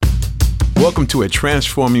Welcome to A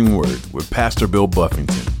Transforming Word with Pastor Bill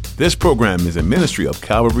Buffington. This program is a ministry of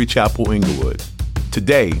Calvary Chapel, Inglewood.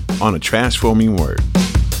 Today on A Transforming Word.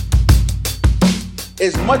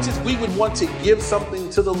 As much as we would want to give something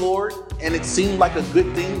to the Lord, and it seemed like a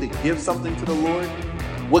good thing to give something to the Lord,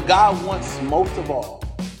 what God wants most of all,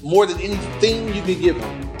 more than anything you could give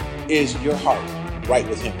him, is your heart right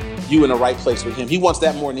with him. You in the right place with him. He wants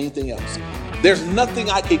that more than anything else. There's nothing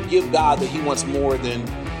I could give God that he wants more than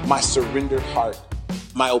my surrendered heart,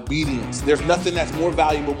 my obedience. There's nothing that's more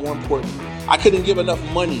valuable, more important. I couldn't give enough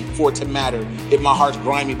money for it to matter if my heart's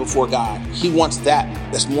grimy before God. He wants that.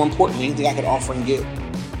 That's more important than anything I could offer and give.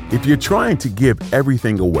 If you're trying to give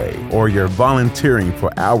everything away or you're volunteering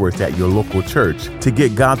for hours at your local church to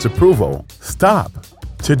get God's approval, stop.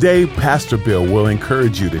 Today, Pastor Bill will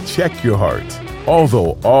encourage you to check your heart.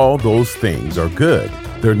 Although all those things are good,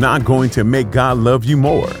 they're not going to make God love you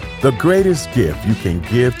more. The greatest gift you can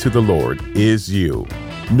give to the Lord is you.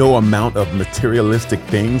 No amount of materialistic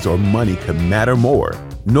things or money can matter more.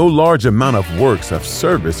 No large amount of works of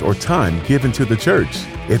service or time given to the church.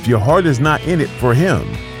 If your heart is not in it for him,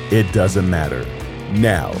 it doesn't matter.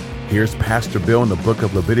 Now, here's Pastor Bill in the book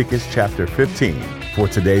of Leviticus chapter 15 for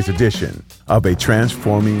today's edition of A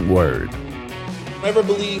Transforming Word. Never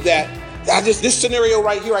believe that this scenario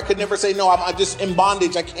right here, I could never say, no, I'm just in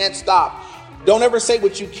bondage. I can't stop. Don't ever say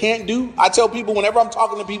what you can't do. I tell people whenever I'm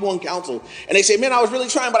talking to people in counsel and they say, man, I was really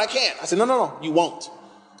trying, but I can't. I say, no, you won't.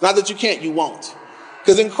 Not that you can't, you won't.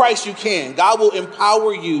 Because in Christ you can. God will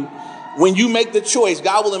empower you. When you make the choice,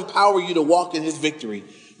 God will empower you to walk in his victory.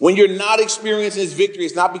 When you're not experiencing his victory,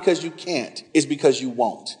 it's not because you can't, it's because you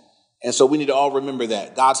won't. And so we need to all remember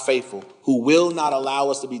that God's faithful, who will not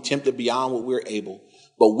allow us to be tempted beyond what we're able.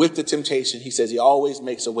 But with the temptation, he says he always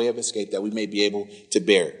makes a way of escape that we may be able to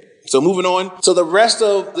bear it. So moving on. So the rest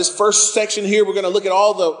of this first section here, we're going to look at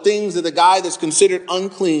all the things that the guy that's considered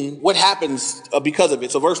unclean, what happens because of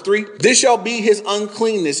it. So verse 3, this shall be his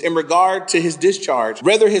uncleanness in regard to his discharge.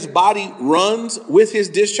 Whether his body runs with his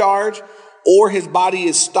discharge or his body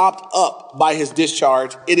is stopped up by his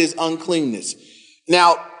discharge, it is uncleanness.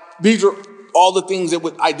 Now, these are all the things that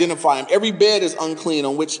would identify him. Every bed is unclean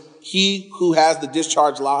on which he who has the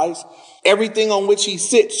discharge lies. Everything on which he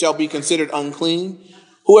sits shall be considered unclean.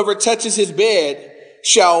 Whoever touches his bed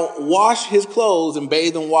shall wash his clothes and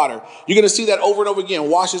bathe in water. You're going to see that over and over again.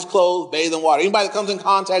 Wash his clothes, bathe in water. Anybody that comes in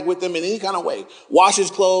contact with them in any kind of way, wash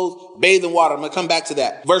his clothes, bathe in water. I'm going to come back to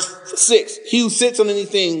that. Verse 6, he who sits on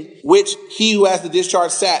anything which he who has the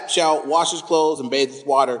discharge sat shall wash his clothes and bathe with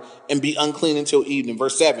water and be unclean until evening.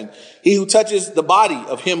 Verse 7, he who touches the body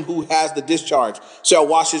of him who has the discharge shall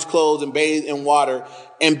wash his clothes and bathe in water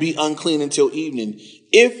and be unclean until evening.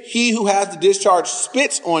 If he who has the discharge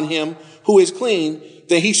spits on him who is clean,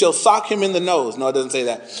 then he shall sock him in the nose. No, it doesn't say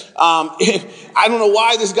that. I don't know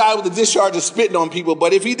why this guy with the discharge is spitting on people,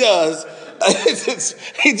 but if he does,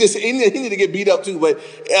 he need to get beat up too. But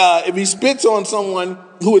if he spits on someone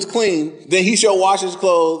who is clean, then he shall wash his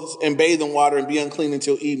clothes and bathe in water and be unclean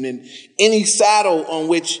until evening. Any saddle on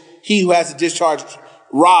which he who has the discharge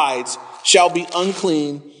rides shall be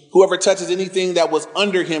unclean. Whoever touches anything that was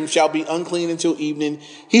under him shall be unclean until evening.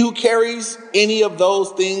 He who carries any of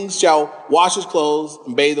those things shall wash his clothes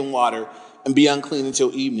and bathe in water and be unclean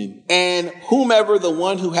until evening. And whomever the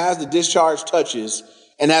one who has the discharge touches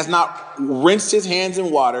and has not rinsed his hands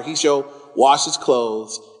in water, he shall wash his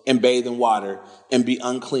clothes and bathe in water and be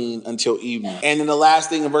unclean until evening. And then the last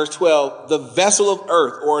thing in verse 12, the vessel of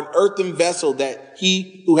earth or an earthen vessel that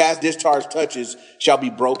he who has discharge touches shall be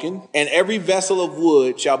broken, and every vessel of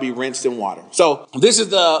wood shall be rinsed in water. So this is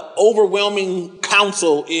the overwhelming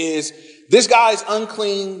counsel is this guy's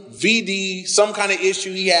unclean, VD, some kind of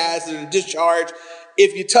issue he has, a discharge.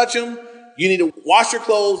 If you touch him, you need to wash your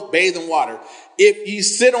clothes, bathe in water. If you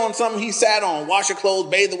sit on something he sat on, wash your clothes,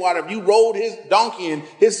 bathe in water. If you rode his donkey in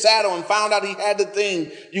his saddle and found out he had the thing,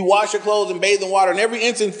 you wash your clothes and bathe in water. In every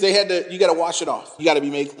instance, you got to wash it off. You got to be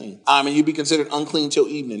made clean. And you'd be considered unclean till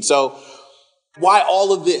evening. So why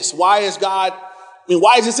all of this? Why is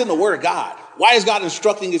this in the word of God? Why is God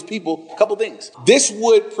instructing his people? A couple things. This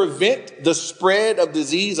would prevent the spread of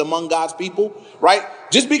disease among God's people, right?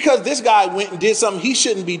 Just because this guy went and did something he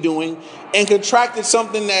shouldn't be doing and contracted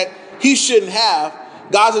something that he shouldn't have,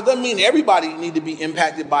 God said, doesn't mean everybody need to be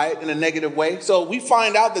impacted by it in a negative way. So we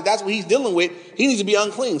find out that that's what he's dealing with. He needs to be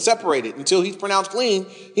unclean, separated until he's pronounced clean.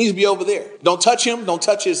 He needs to be over there. Don't touch him. Don't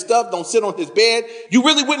touch his stuff. Don't sit on his bed. You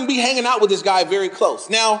really wouldn't be hanging out with this guy very close.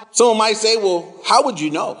 Now, someone might say, well, how would you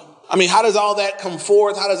know? How does all that come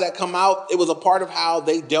forth? How does that come out? It was a part of how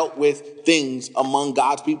they dealt with things among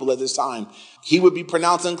God's people at this time. He would be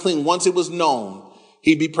pronounced unclean once it was known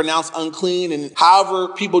He'd be pronounced unclean, and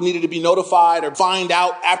however people needed to be notified or find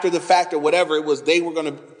out after the fact or whatever it was, they were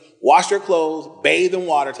going to wash their clothes, bathe in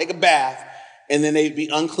water, take a bath, and then they'd be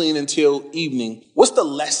unclean until evening. What's the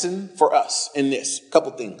lesson for us in this? A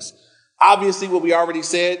couple things. Obviously, what we already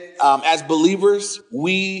said, as believers,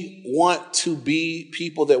 we want to be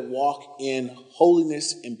people that walk in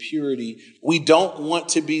holiness and purity. We don't want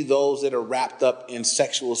to be those that are wrapped up in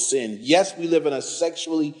sexual sin. Yes, we live in a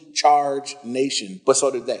sexually charged nation, but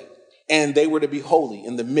so did they. And they were to be holy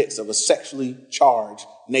in the midst of a sexually charged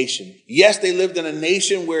nation. Yes, they lived in a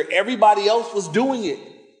nation where everybody else was doing it,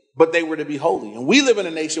 but they were to be holy. And we live in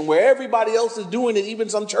a nation where everybody else is doing it. Even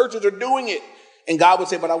some churches are doing it. And God would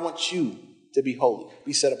say, but I want you to be holy,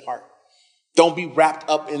 be set apart. Don't be wrapped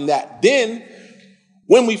up in that. Then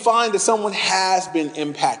when we find that someone has been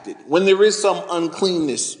impacted, when there is some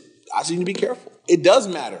uncleanness, I need to be careful. It does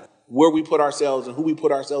matter where we put ourselves and who we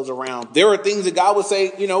put ourselves around. There are things that God would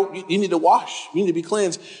say, you need to wash. You need to be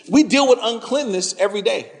cleansed. We deal with uncleanness every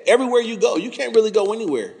day. Everywhere you go, you can't really go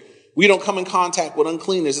anywhere. We don't come in contact with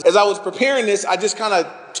uncleanness. As I was preparing this, I just kind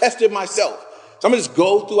of tested myself. So I'm going to just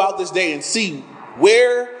go throughout this day and see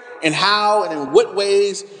where and how and in what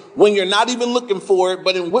ways, when you're not even looking for it,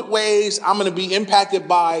 but in what ways I'm going to be impacted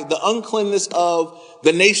by the uncleanness of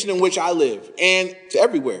the nation in which I live. And it's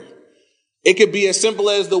everywhere. It could be as simple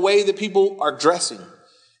as the way that people are dressing.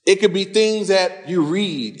 It could be things that you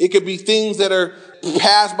read. It could be things that are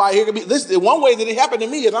passed by here. It could be, listen, one way that it happened to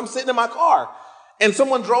me is I'm sitting in my car and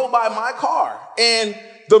someone drove by my car, and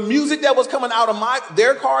the music that was coming out of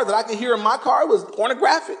their car that I could hear in my car was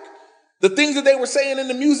pornographic. The things that they were saying in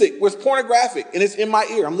the music was pornographic, and it's in my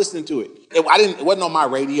ear. I'm listening to it. It wasn't on my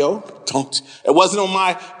radio. It wasn't on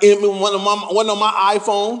my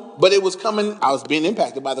iPhone, but it was coming. I was being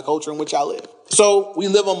impacted by the culture in which I live. So we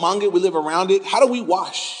live among it. We live around it. How do we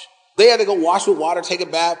wash? They had to go wash with water, take a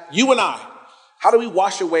bath. You and I, how do we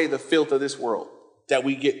wash away the filth of this world that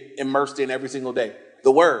we get immersed in every single day?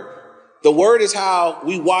 The word. The word is how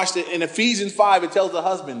we wash it. In Ephesians 5, it tells the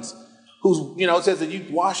husbands, it says that you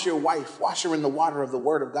wash your wife, wash her in the water of the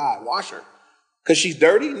word of God. Wash her. Because she's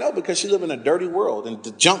dirty? No, because she lives in a dirty world and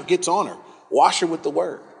the junk gets on her. Wash her with the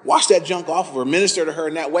word. Wash that junk off of her. Minister to her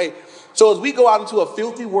in that way. So as we go out into a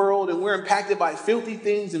filthy world and we're impacted by filthy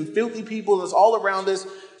things and filthy people that's all around us,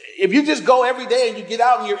 if you just go every day and you get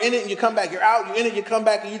out and you're in it and you come back, you're out, you're in it, you come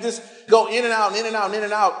back, and you just go in and out and in and out and in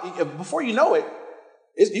and out, before you know it,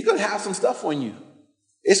 you're going to have some stuff on you.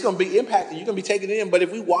 It's going to be impacted. You're going to be taken in. But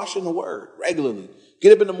if we wash in the word regularly,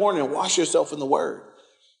 get up in the morning and wash yourself in the word.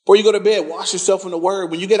 Before you go to bed, wash yourself in the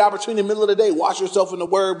word. When you get opportunity in the middle of the day, wash yourself in the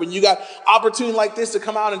word. When you got opportunity like this to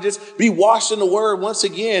come out and just be washed in the word, once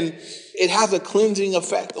again, it has a cleansing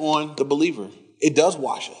effect on the believer. It does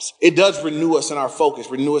wash us. It does renew us in our focus,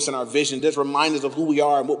 renew us in our vision. It does remind us of who we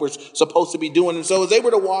are and what we're supposed to be doing. And so as they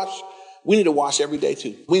were to wash, we need to wash every day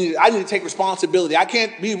too. I need to take responsibility. I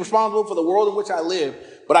can't be responsible for the world in which I live,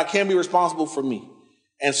 but I can be responsible for me.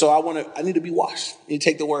 And so I need to be washed. I need to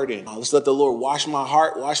take the word in. Let's let the Lord wash my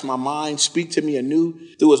heart, wash my mind, speak to me anew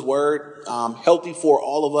through his word, healthy for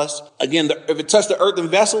all of us. Again, if it touched the earthen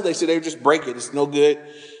vessel, they said they would just break it. It's no good.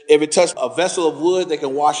 If it touched a vessel of wood, they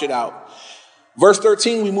can wash it out. Verse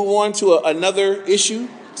 13, we move on to another issue.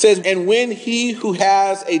 It says, and when he who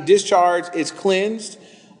has a discharge is cleansed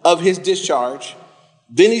of his discharge,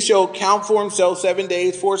 then he shall count for himself 7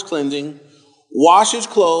 days for his cleansing, wash his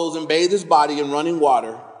clothes and bathe his body in running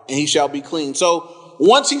water, and he shall be clean. So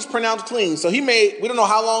once he's pronounced clean, so we don't know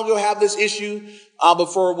how long he'll have this issue, but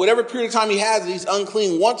for whatever period of time he has, he's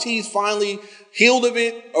unclean. Once he's finally healed of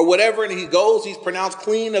it or whatever, and he's pronounced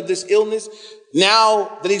clean of this illness.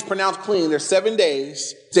 Now that he's pronounced clean, there's 7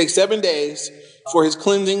 days. It takes 7 days for his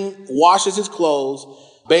cleansing, washes his clothes,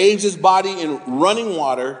 bathes his body in running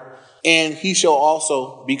water, and he shall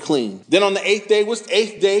also be clean. Then on the 8th day, what's the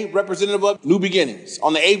 8th day representative of? New beginnings.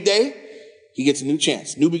 On the 8th day, he gets a new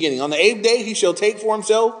chance, new beginning. On the 8th day, he shall take for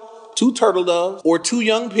himself 2 turtle doves or 2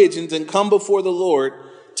 young pigeons and come before the Lord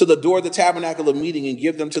to the door of the tabernacle of meeting and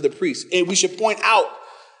give them to the priest. And we should point out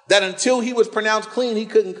that until he was pronounced clean, he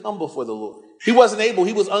couldn't come before the Lord. He wasn't able.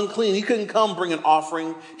 He was unclean. He couldn't come bring an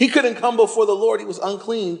offering. He couldn't come before the Lord. He was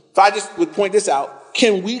unclean. So I just would point this out.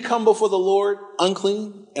 Can we come before the Lord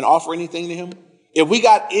unclean and offer anything to him? If we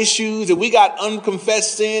got issues, if we got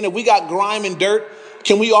unconfessed sin, if we got grime and dirt,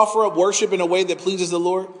 can we offer up worship in a way that pleases the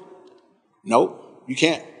Lord? Nope, you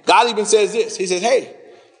can't. God even says this. He says, hey,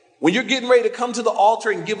 when you're getting ready to come to the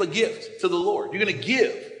altar and give a gift to the Lord, you're going to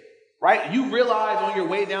give, right? You realize on your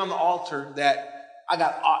way down the altar that I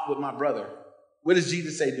got aught with my brother. What does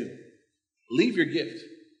Jesus say do? Leave your gift.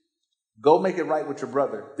 Go make it right with your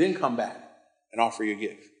brother. Then come back and offer your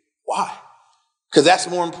gift. Why? Because that's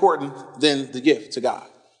more important than the gift to God.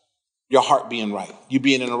 Your heart being right, you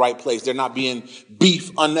being in the right place. There not being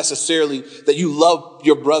beef unnecessarily, that you love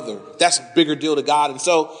your brother. That's a bigger deal to God. And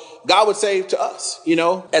so God would say to us,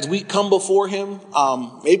 as we come before him,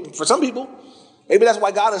 maybe for some people, maybe that's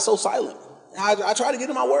why God is so silent. I try to get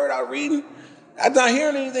in my word out reading. I'm not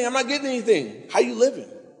hearing anything. I'm not getting anything. How you living?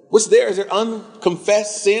 What's there? Is there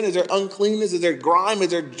unconfessed sin? Is there uncleanness? Is there grime? Is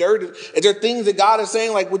there dirt? Is there things that God is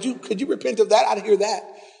saying like, could you repent of that? I'd hear that.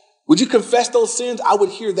 Would you confess those sins? I would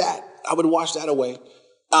hear that. I would wash that away.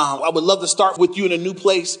 I would love to start with you in a new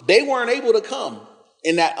place. They weren't able to come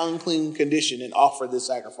in that unclean condition and offer this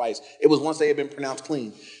sacrifice. It was once they had been pronounced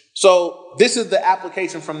clean. So this is the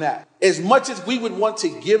application from that. As much as we would want to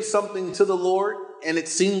give something to the Lord, and it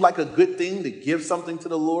seemed like a good thing to give something to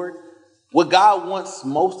the Lord, what God wants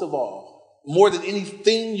most of all, more than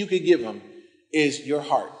anything you could give him, is your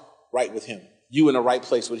heart right with him. You in the right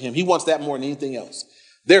place with him. He wants that more than anything else.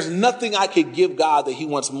 There's nothing I could give God that he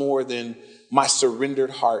wants more than my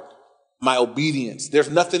surrendered heart, my obedience.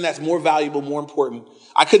 There's nothing that's more valuable, more important.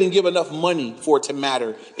 I couldn't give enough money for it to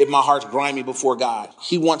matter if my heart's grimy before God.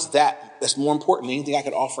 He wants that. That's more important than anything I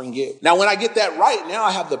could offer and give. Now, when I get that right, now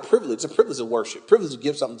I have the privilege of worship, privilege to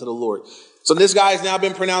give something to the Lord. So this guy has now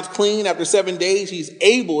been pronounced clean after 7 days. He's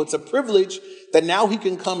able. It's a privilege that now he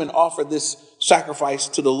can come and offer this sacrifice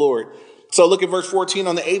to the Lord. So look at verse 14.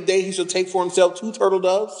 On the 8th day, he shall take for himself 2 turtle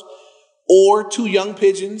doves or 2 young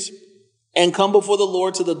pigeons and come before the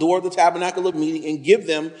Lord to the door of the tabernacle of meeting and give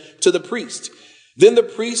them to the priest. Then the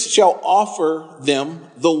priest shall offer them,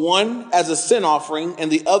 the one as a sin offering and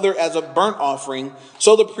the other as a burnt offering.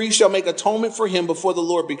 So the priest shall make atonement for him before the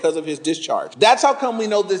Lord because of his discharge. That's how come we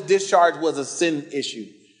know this discharge was a sin issue.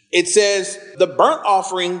 It says the burnt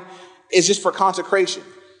offering is just for consecration.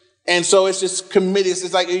 And so it's just committed.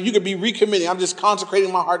 It's like you could be recommitting. I'm just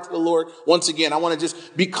consecrating my heart to the Lord once again. I want to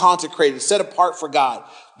just be consecrated, set apart for God.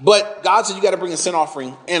 But God said you got to bring a sin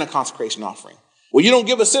offering and a consecration offering. Well, you don't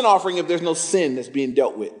give a sin offering if there's no sin that's being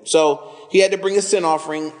dealt with. So he had to bring a sin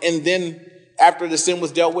offering. And then after the sin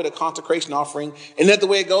was dealt with, a consecration offering. And that's the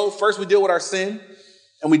way it goes. First, we deal with our sin.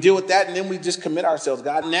 And we deal with that, and then we just commit ourselves.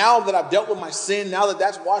 God, now that I've dealt with my sin, now that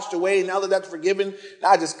that's washed away, now that that's forgiven, now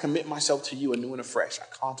I just commit myself to you anew and afresh. I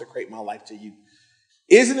consecrate my life to you.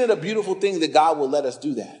 Isn't it a beautiful thing that God will let us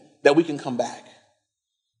do that we can come back?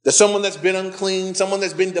 That someone that's been unclean, someone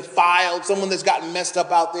that's been defiled, someone that's gotten messed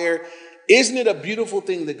up out there, isn't it a beautiful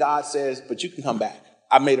thing that God says, but you can come back.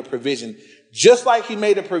 I made a provision. Just like he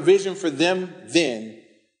made a provision for them then,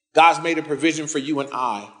 God's made a provision for you and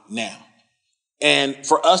I now. And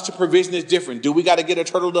for us to provision is different. Do we got to get a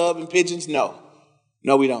turtle dove and pigeons? No,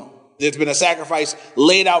 we don't. There's been a sacrifice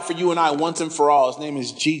laid out for you and I once and for all. His name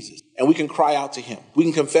is Jesus. And we can cry out to him. We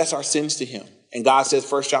can confess our sins to him. And God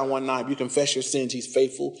says, 1 John 1:9, if you confess your sins, he's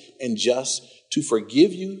faithful and just to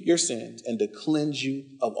forgive you your sins and to cleanse you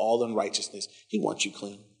of all unrighteousness. He wants you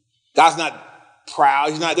clean. God's not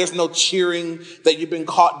proud. There's no cheering that you've been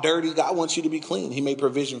caught dirty. God wants you to be clean. He made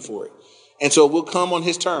provision for it. And so we'll come on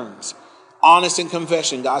his terms. Honest in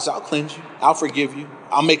confession. God said, I'll cleanse you. I'll forgive you.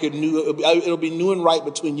 I'll make it new. It'll be new and right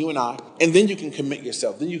between you and I. And then you can commit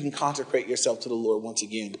yourself. Then you can consecrate yourself to the Lord once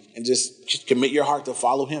again and just commit your heart to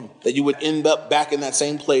follow him. That you would end up back in that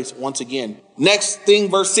same place once again. Next thing,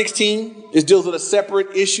 verse 16, is deals with a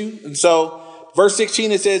separate issue. And so verse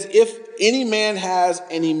 16, it says, if any man has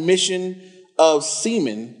an emission of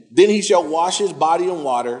semen, then he shall wash his body in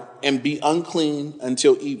water and be unclean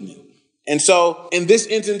until evening. And so in this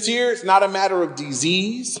instance here, it's not a matter of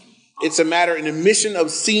disease. It's a matter of an emission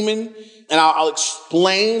of semen. And I'll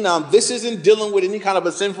explain. This isn't dealing with any kind of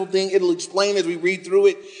a sinful thing. It'll explain as we read through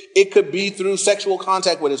it. It could be through sexual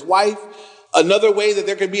contact with his wife. Another way that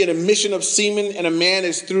there could be an emission of semen in a man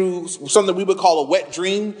is through something we would call a wet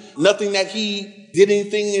dream. Nothing that he did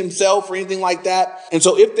anything himself or anything like that. And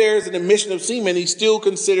so if there's an emission of semen, he's still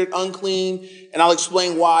considered unclean. And I'll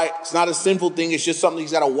explain why. It's not a sinful thing. It's just something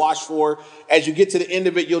he's got to wash for. As you get to the end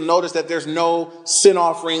of it, you'll notice that there's no sin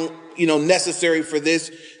offering, necessary for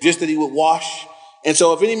this, just that he would wash. And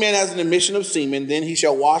so if any man has an emission of semen, then he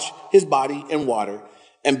shall wash his body in water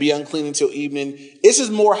and be unclean until evening. This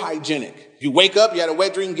is more hygienic. You wake up, you had a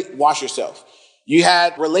wet dream, wash yourself. You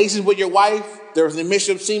had relations with your wife, there was an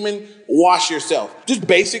emission of semen, wash yourself. Just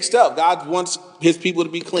basic stuff. God wants his people to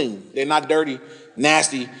be clean. They're not dirty,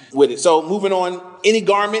 nasty with it. So moving on, any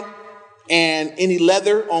garment and any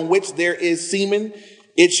leather on which there is semen,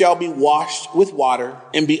 it shall be washed with water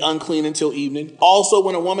and be unclean until evening. Also,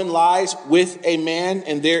 when a woman lies with a man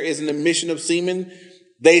and there is an emission of semen,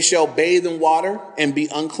 They shall bathe in water and be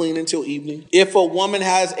unclean until evening. If a woman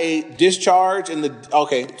has a discharge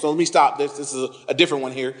so let me stop this. This is a different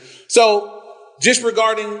one here. So just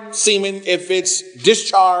regarding semen, if it's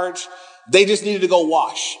discharge, they just needed to go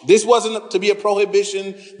wash. This wasn't to be a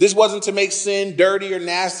prohibition. This wasn't to make sin dirty or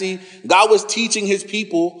nasty. God was teaching his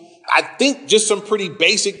people, I think, just some pretty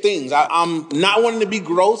basic things. I'm not wanting to be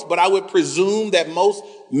gross, but I would presume that most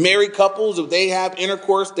married couples, if they have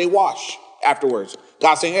intercourse, they wash afterwards.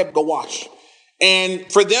 God's saying, hey, go wash.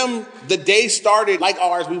 And for them, the day started like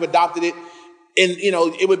ours. We've adopted it. And,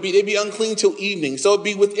 they'd be unclean till evening. So it'd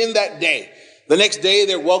be within that day. The next day,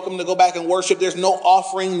 they're welcome to go back and worship. There's no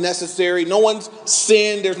offering necessary. No one's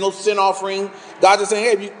sinned. There's no sin offering. God's just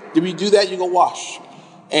saying, hey, if you do that, you go wash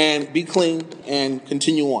and be clean and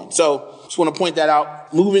continue on. So just want to point that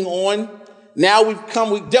out. Moving on. Now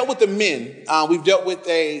we've dealt with the men. We've dealt with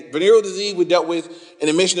a venereal disease. We dealt with an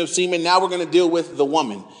emission of semen. Now we're going to deal with the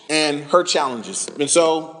woman and her challenges. And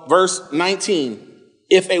so verse 19,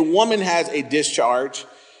 if a woman has a discharge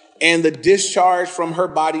and the discharge from her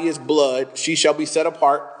body is blood, she shall be set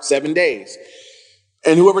apart 7 days.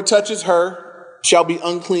 And whoever touches her shall be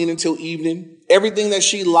unclean until evening. Everything that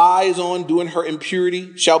she lies on doing her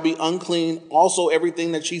impurity shall be unclean. Also,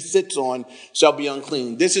 everything that she sits on shall be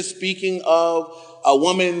unclean. This is speaking of a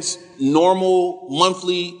woman's normal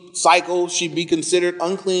monthly cycle. She'd be considered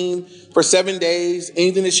unclean for 7 days.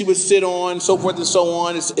 Anything that she would sit on, so forth and so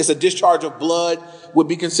on. It's a discharge of blood, would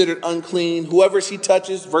be considered unclean. Whoever she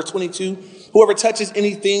touches, verse 22, whoever touches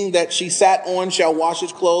anything that she sat on shall wash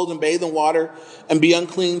his clothes and bathe in water and be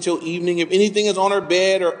unclean till evening. If anything is on her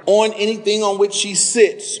bed or on anything on which she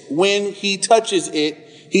sits, when he touches it,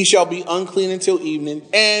 he shall be unclean until evening.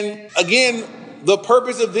 And again, the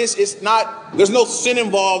purpose of this is there's no sin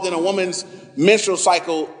involved in a woman's menstrual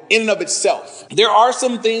cycle in and of itself. There are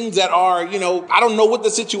some things that are, I don't know what the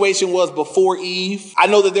situation was before Eve. I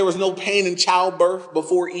know that there was no pain in childbirth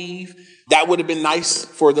before Eve. That would have been nice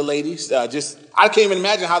for the ladies. I can't even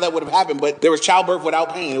imagine how that would have happened, but there was childbirth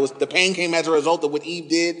without pain. The pain came as a result of what Eve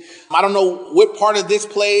did. I don't know what part of this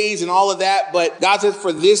plays and all of that, but God says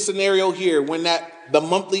for this scenario here, when the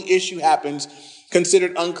monthly issue happens,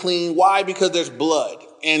 considered unclean. Why? Because there's blood.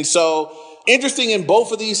 And so interesting in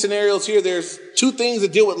both of these scenarios here, there's two things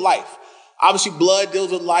that deal with life. Obviously, blood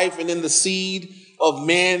deals with life, and then the seed of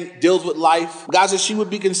man deals with life. God says she would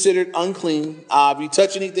be considered unclean. If you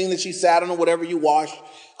touch anything that she sat on or whatever you wash,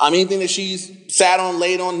 anything that she's sat on,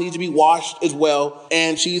 laid on, needs to be washed as well.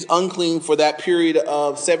 And she's unclean for that period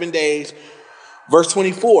of 7 days. Verse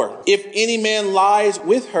 24, if any man lies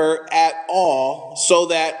with her at all so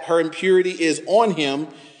that her impurity is on him,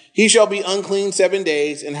 he shall be unclean 7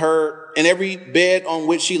 days, and every bed on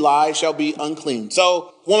which she lies shall be unclean.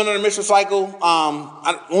 So, woman on a menstrual cycle,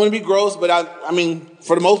 I don't want to be gross, but I mean,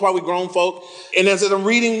 for the most part, we're grown folk. And as I'm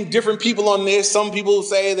reading different people on this, some people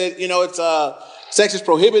say that, it's sex is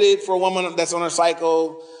prohibited for a woman that's on her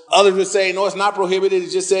cycle. Others would say, no, it's not prohibited.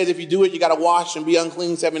 It just says if you do it, you got to wash and be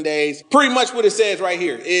unclean 7 days. Pretty much what it says right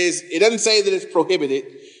here is it doesn't say that it's prohibited.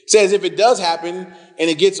 It says if it does happen and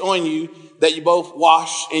it gets on you, that you both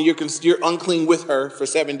wash and you're unclean with her for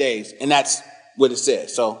 7 days. And that's what it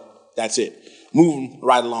says. So that's it. Moving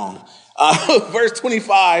right along. Verse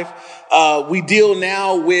 25, we deal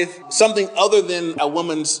now with something other than a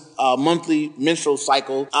woman's monthly menstrual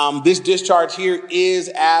cycle. This discharge here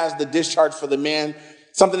is as the discharge for the man,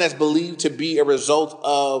 something that's believed to be a result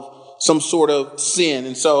of some sort of sin.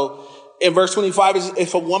 And so in verse 25 is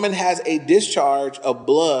if a woman has a discharge of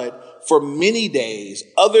blood for many days,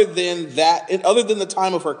 other than the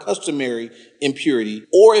time of her customary impurity,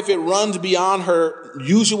 or if it runs beyond her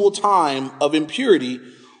usual time of impurity,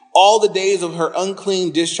 all the days of her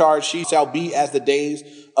unclean discharge, she shall be as the days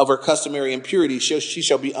of her customary impurity. She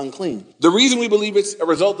shall be unclean. The reason we believe it's a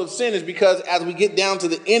result of sin is because as we get down to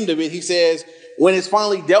the end of it, he says, when it's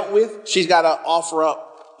finally dealt with, she's got to offer up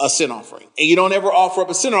a sin offering. And you don't ever offer up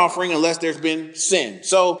a sin offering unless there's been sin.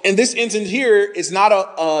 So in this instance here, it's not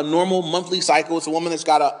a normal monthly cycle. It's a woman that's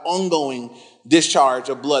got an ongoing discharge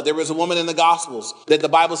of blood. There was a woman in the Gospels that the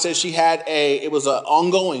Bible says she had it was an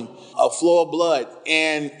ongoing flow of blood,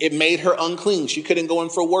 and it made her unclean. She couldn't go in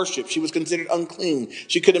for worship. She was considered unclean.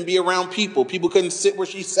 She couldn't be around people. People couldn't sit where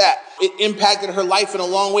she sat. It impacted her life in a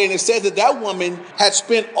long way. And it says that woman had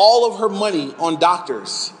spent all of her money on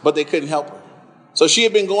doctors, but they couldn't help her. So she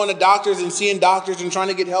had been going to doctors and seeing doctors and trying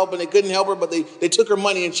to get help, and they couldn't help her, but they took her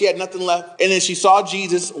money and she had nothing left. And then she saw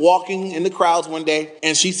Jesus walking in the crowds one day,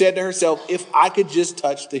 and she said to herself, if I could just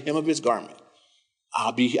touch the hem of his garment,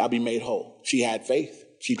 I'll be made whole. She had faith.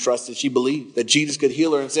 She trusted. She believed that Jesus could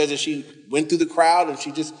heal her. And says that she went through the crowd and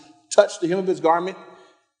she just touched the hem of his garment,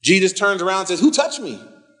 Jesus turns around and says, who touched me?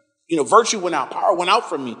 Virtue went out, power went out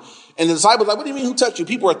from me. And the disciples are like, what do you mean, who touched you?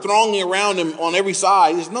 People are thronging around him on every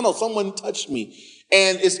side. He says, no, someone touched me.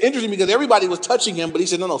 And it's interesting because everybody was touching him, but he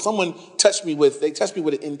said, no, someone touched me they touched me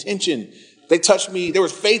with an intention. They touched me. There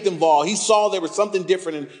was faith involved. He saw there was something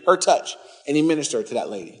different in her touch, and he ministered to that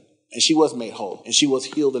lady, and she was made whole, and she was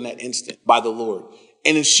healed in that instant by the Lord.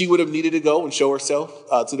 And if she would have needed to go and show herself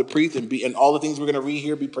to the priest and all the things we're going to read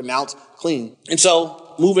here be pronounced clean. And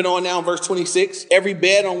so moving on now, verse 26, every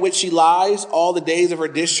bed on which she lies, all the days of her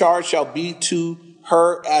discharge shall be to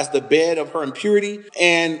her as the bed of her impurity,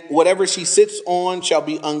 and whatever she sits on shall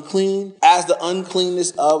be unclean as the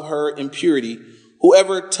uncleanness of her impurity.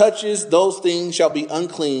 Whoever touches those things shall be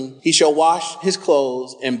unclean. He shall wash his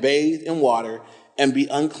clothes and bathe in water and be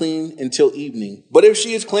unclean until evening. But if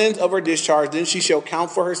she is cleansed of her discharge, then she shall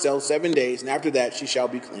count for herself 7 days, and after that she shall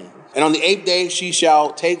be clean. And on the 8th day she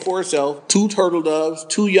shall take for herself 2 turtle doves,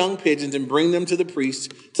 2 young pigeons, and bring them to the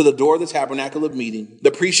priest to the door of the tabernacle of meeting.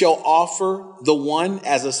 The priest shall offer the one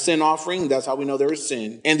as a sin offering. That's how we know there is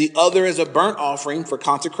sin. And the other as a burnt offering for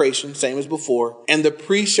consecration, same as before. And the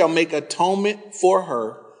priest shall make atonement for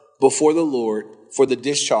her before the Lord for the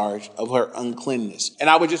discharge of her uncleanness. And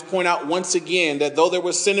I would just point out once again that though there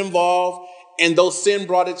was sin involved, and though sin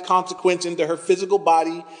brought its consequence into her physical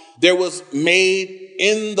body, there was made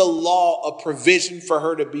in the law a provision for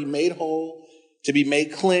her to be made whole, to be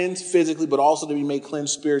made cleansed physically, but also to be made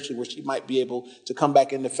cleansed spiritually, where she might be able to come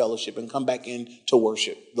back into fellowship and come back in to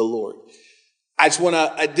worship the Lord. I just want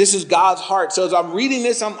to, this is God's heart. So as I'm reading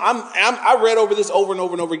this, I read over this over and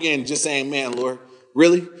over and over again, just saying, man, Lord,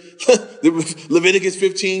 really? Leviticus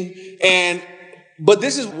 15. But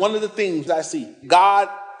this is one of the things I see.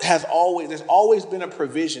 There's always been a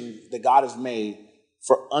provision that God has made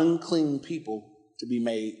for unclean people to be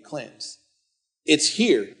made cleansed. It's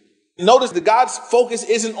here. Notice that God's focus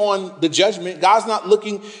isn't on the judgment. God's not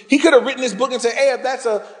looking. He could have written this book and said, hey,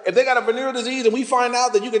 if they got a venereal disease and we find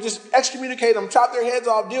out that you could just excommunicate them, chop their heads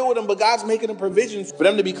off, deal with them. But God's making a provision for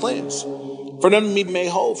them to be cleansed, for them to be made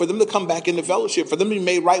whole, for them to come back into fellowship, for them to be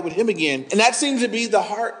made right with him again. And that seems to be the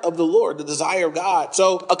heart of the Lord, the desire of God.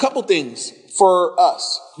 So a couple things for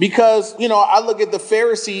us, because, I look at the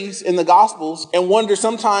Pharisees in the Gospels and wonder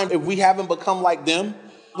sometimes if we haven't become like them.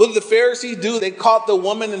 What did the Pharisees do? They caught the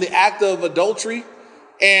woman in the act of adultery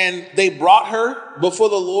and they brought her before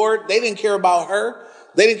the Lord. They didn't care about her.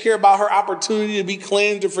 They didn't care about her opportunity to be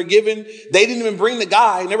cleansed or forgiven. They didn't even bring the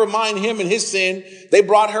guy, never mind him and his sin. They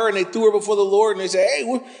brought her and they threw her before the Lord and they said,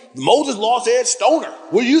 hey, Moses' law said stone her.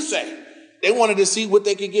 What do you say? They wanted to see what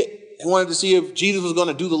they could get. They wanted to see if Jesus was going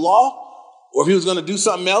to do the law or if he was going to do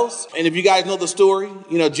something else. And if you guys know the story,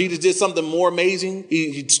 Jesus did something more amazing.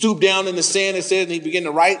 He stooped down in the sand, it says, and he began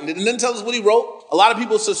to write. And it didn't tell us what he wrote. A lot of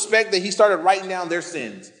people suspect that he started writing down their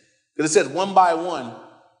sins. Because it says one by one,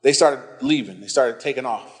 they started leaving. They started taking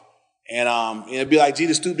off. And it'd be like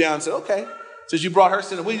Jesus stooped down and said, okay, since you brought her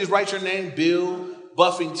sin, will you just write your name, Bill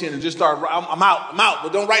Buffington, and just start, I'm out,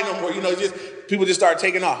 but don't write no more. People just started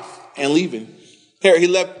taking off and leaving. Here, he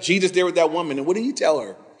left Jesus there with that woman. And what did he tell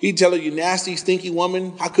her? He'd tell her, you nasty, stinky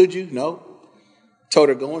woman. How could you? No. Told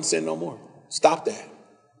her, go and sin no more. Stop that.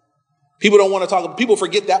 People don't want to talk. People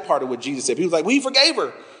forget that part of what Jesus said. People like, well, he forgave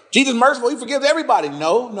her. Jesus merciful. He forgives everybody.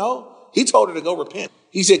 No. He told her to go repent.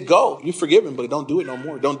 He said, go. You're forgiven, but don't do it no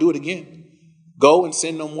more. Don't do it again. Go and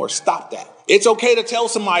sin no more. Stop that. It's okay to tell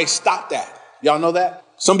somebody, stop that. Y'all know that?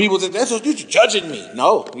 Some people say, that's what you're judging me.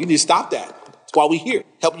 No, you need to stop that. That's why we're here.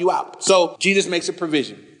 Help you out. So Jesus makes a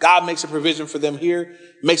provision. God makes a provision for them here.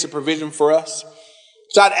 Makes a provision for us.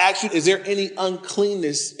 So I'd ask you, is there any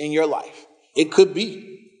uncleanness in your life? It could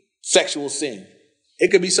be sexual sin.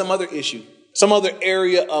 It could be some other issue, some other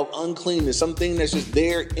area of uncleanness, something that's just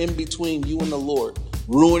there in between you and the Lord,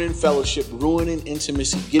 ruining fellowship, ruining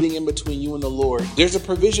intimacy, getting in between you and the Lord. There's a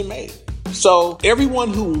provision made. So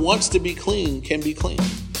everyone who wants to be clean can be clean.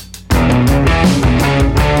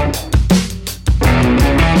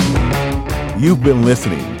 You've been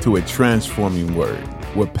listening to A Transforming Word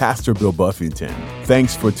with Pastor Bill Buffington.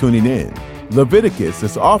 Thanks for tuning in. Leviticus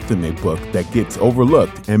is often a book that gets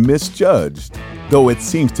overlooked and misjudged. Though it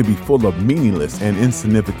seems to be full of meaningless and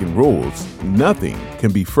insignificant rules, nothing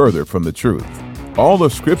can be further from the truth. All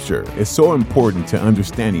of Scripture is so important to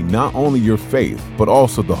understanding not only your faith, but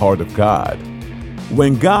also the heart of God.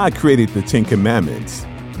 When God created the Ten Commandments,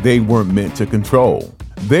 they weren't meant to control.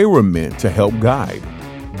 They were meant to help guide.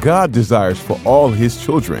 God desires for all his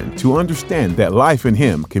children to understand that life in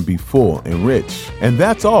him can be full and rich. And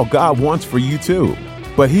that's all God wants for you too.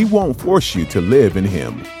 But he won't force you to live in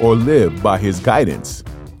him or live by his guidance.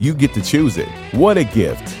 You get to choose it. What a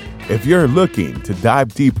gift. If you're looking to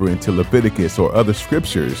dive deeper into Leviticus or other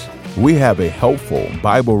scriptures, we have a helpful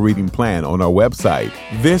Bible reading plan on our website.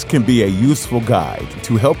 This can be a useful guide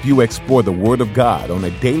to help you explore the Word of God on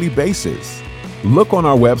a daily basis. Look on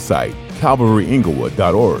our website,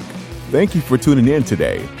 calvaryinglewood.org. Thank you for tuning in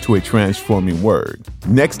today to A Transforming Word.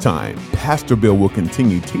 Next time, Pastor Bill will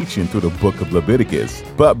continue teaching through the book of Leviticus.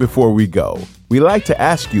 But before we go, we like to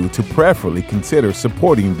ask you to prayerfully consider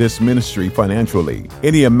supporting this ministry financially.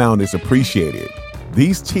 Any amount is appreciated.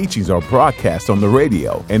 These teachings are broadcast on the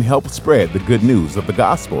radio and help spread the good news of the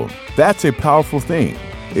gospel. That's a powerful thing.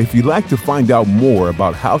 If you'd like to find out more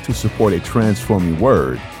about how to support A Transforming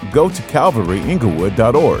Word, go to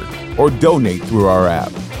calvaryinglewood.org or donate through our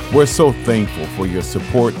app. We're so thankful for your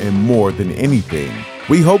support, and more than anything,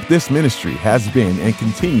 we hope this ministry has been and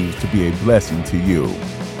continues to be a blessing to you.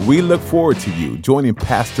 We look forward to you joining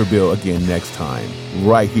Pastor Bill again next time,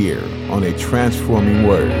 right here on A Transforming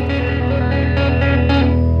Word.